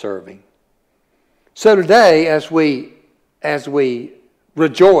faithfully serving. So today, as we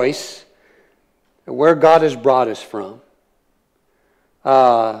rejoice where God has brought us from,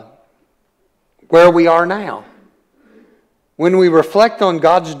 where we are now, when we reflect on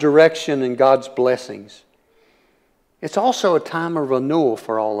God's direction and God's blessings, it's also a time of renewal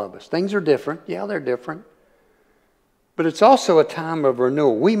for all of us. Things are different. Yeah, they're different. But it's also a time of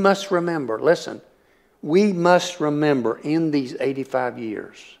renewal. We must remember, listen, we must remember in these 85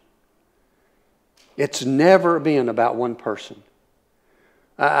 years, It's never been about one person.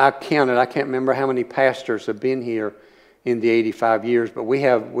 I counted, I can't remember how many pastors have been here in the 85 years, but we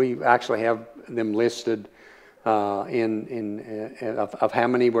actually have them listed of how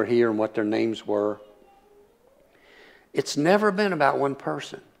many were here and what their names were. It's never been about one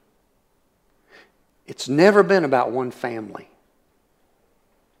person. It's never been about one family.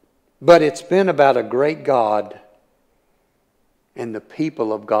 But it's been about a great God and the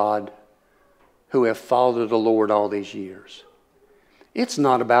people of God who have followed the Lord all these years. It's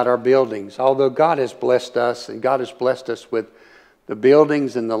not about our buildings, although God has blessed us and God has blessed us with the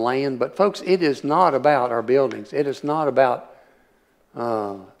buildings and the land. But folks, it is not about our buildings. It is not about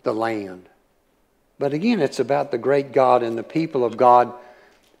the land. But again, it's about the great God and the people of God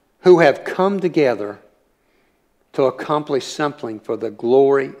who have come together to accomplish something for the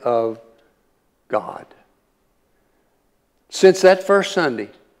glory of God. Since that first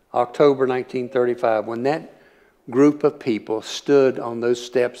Sunday, October 1935, when that group of people stood on those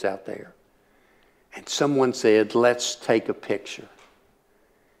steps out there and someone said, let's take a picture.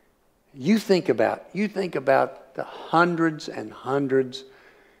 You think about the hundreds and hundreds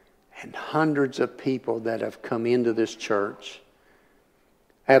and hundreds of people that have come into this church,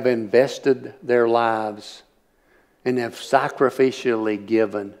 have invested their lives, and have sacrificially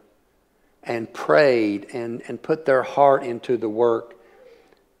given and prayed and put their heart into the work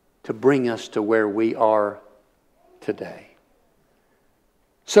to bring us to where we are today.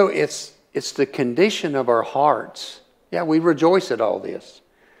 So it's the condition of our hearts. Yeah, we rejoice at all this.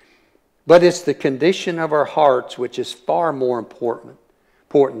 But it's the condition of our hearts which is far more important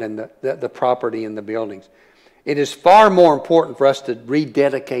than the property and the buildings. It is far more important for us to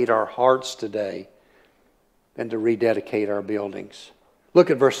rededicate our hearts today than to rededicate our buildings. Look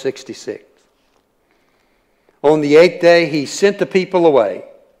at verse 66. On the 8th day he sent the people away,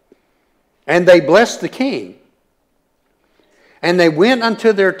 and they blessed the king. And they went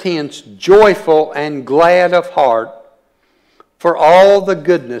unto their tents joyful and glad of heart for all the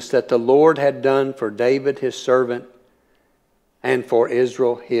goodness that the Lord had done for David his servant and for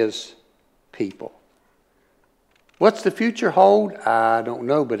Israel his people. What's the future hold? I don't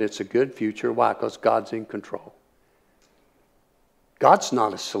know, but it's a good future. Why? Because God's in control. God's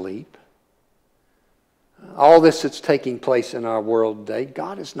not asleep. All this that's taking place in our world today,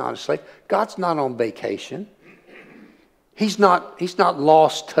 God is not asleep. God's not on vacation. He's not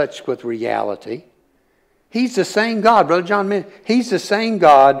lost touch with reality. He's the same God. Brother John mentioned, He's the same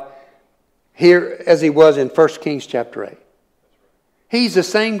God here as He was in 1 Kings chapter 8. He's the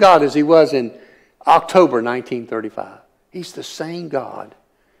same God as He was in October 1935. He's the same God.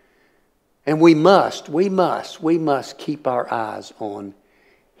 And we must keep our eyes on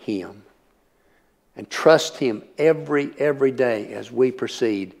Him and trust Him every day as we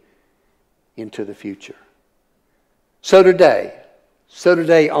proceed into the future. So today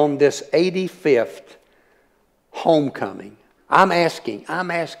on this 85th homecoming, I'm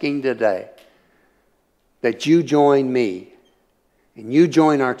asking today that you join me and you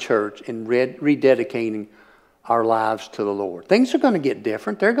join our church in rededicating our lives to the Lord. Things are going to get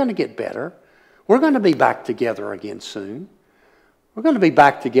different. They're going to get better. We're going to be back together again soon. We're going to be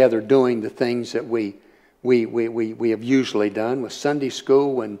back together doing the things that we have usually done with Sunday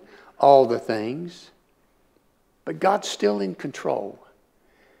school and all the things. But God's still in control.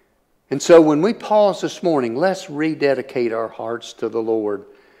 And so when we pause this morning, let's rededicate our hearts to the Lord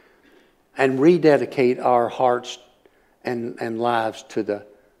and rededicate our hearts and lives to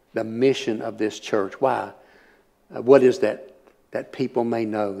the mission of this church. Why? What is that? That people may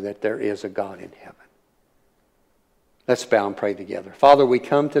know that there is a God in heaven. Let's bow and pray together. Father, we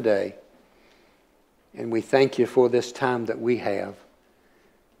come today and we thank You for this time that we have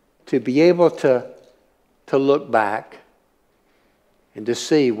to be able to look back and to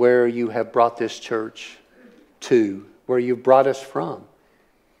see where You have brought this church to, where You've brought us from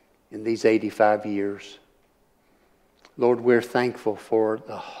in these 85 years. Lord, we're thankful for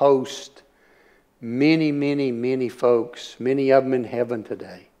the host, many folks, many of them in heaven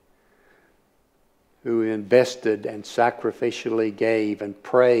today, who invested and sacrificially gave and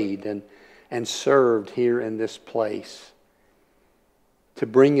prayed and served here in this place to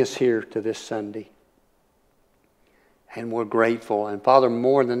bring us here to this Sunday. And we're grateful. And Father,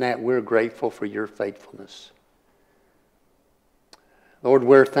 more than that, we're grateful for Your faithfulness. Lord,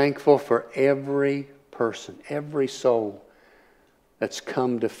 we're thankful for every person, every soul that's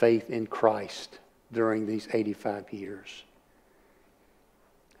come to faith in Christ during these 85 years.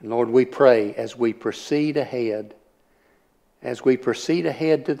 And Lord, we pray as we proceed ahead to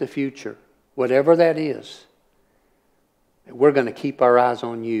the future, whatever that is, We're going to keep our eyes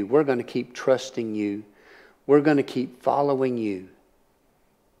on you. We're going to keep trusting you. We're going to keep following you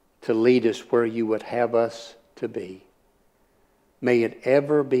to lead us where you would have us to be. May it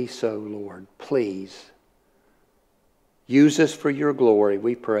ever be so, Lord. Please use us for your glory,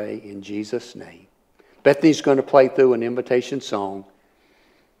 we pray in Jesus' name. Bethany's going to play through an invitation song.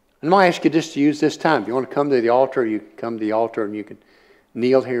 And I'm going to ask you just to use this time. If you want to come to the altar, you can come to the altar and you can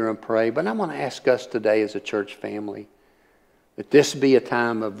kneel here and pray. But I'm going to ask us today as a church family that this be a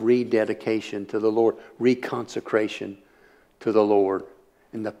time of rededication to the Lord, reconsecration to the Lord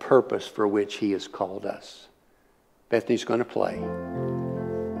and the purpose for which He has called us. Bethany's going to play.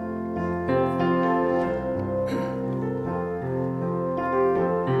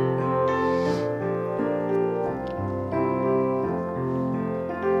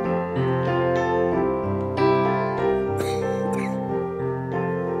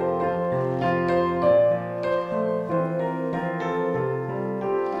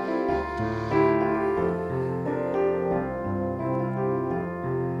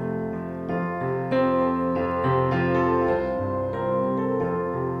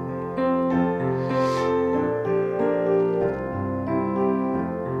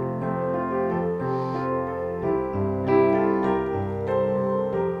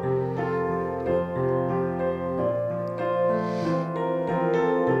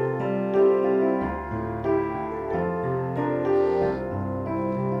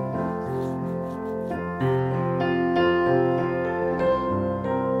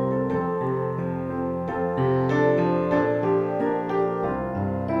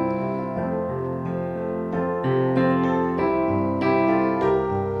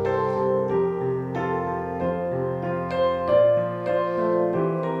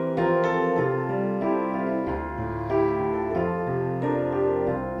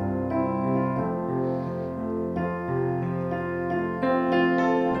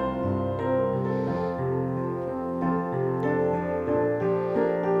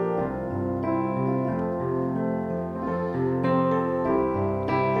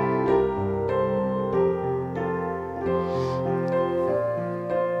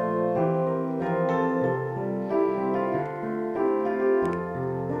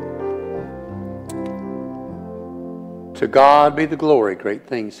 To God be the glory, great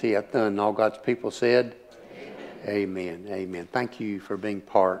things He hath done. And all God's people said, Amen. Amen. Amen. Thank you for being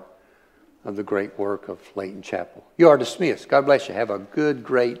part of the great work of Layton Chapel. You are dismissed. God bless you. Have a good,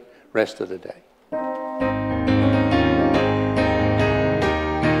 great rest of the day.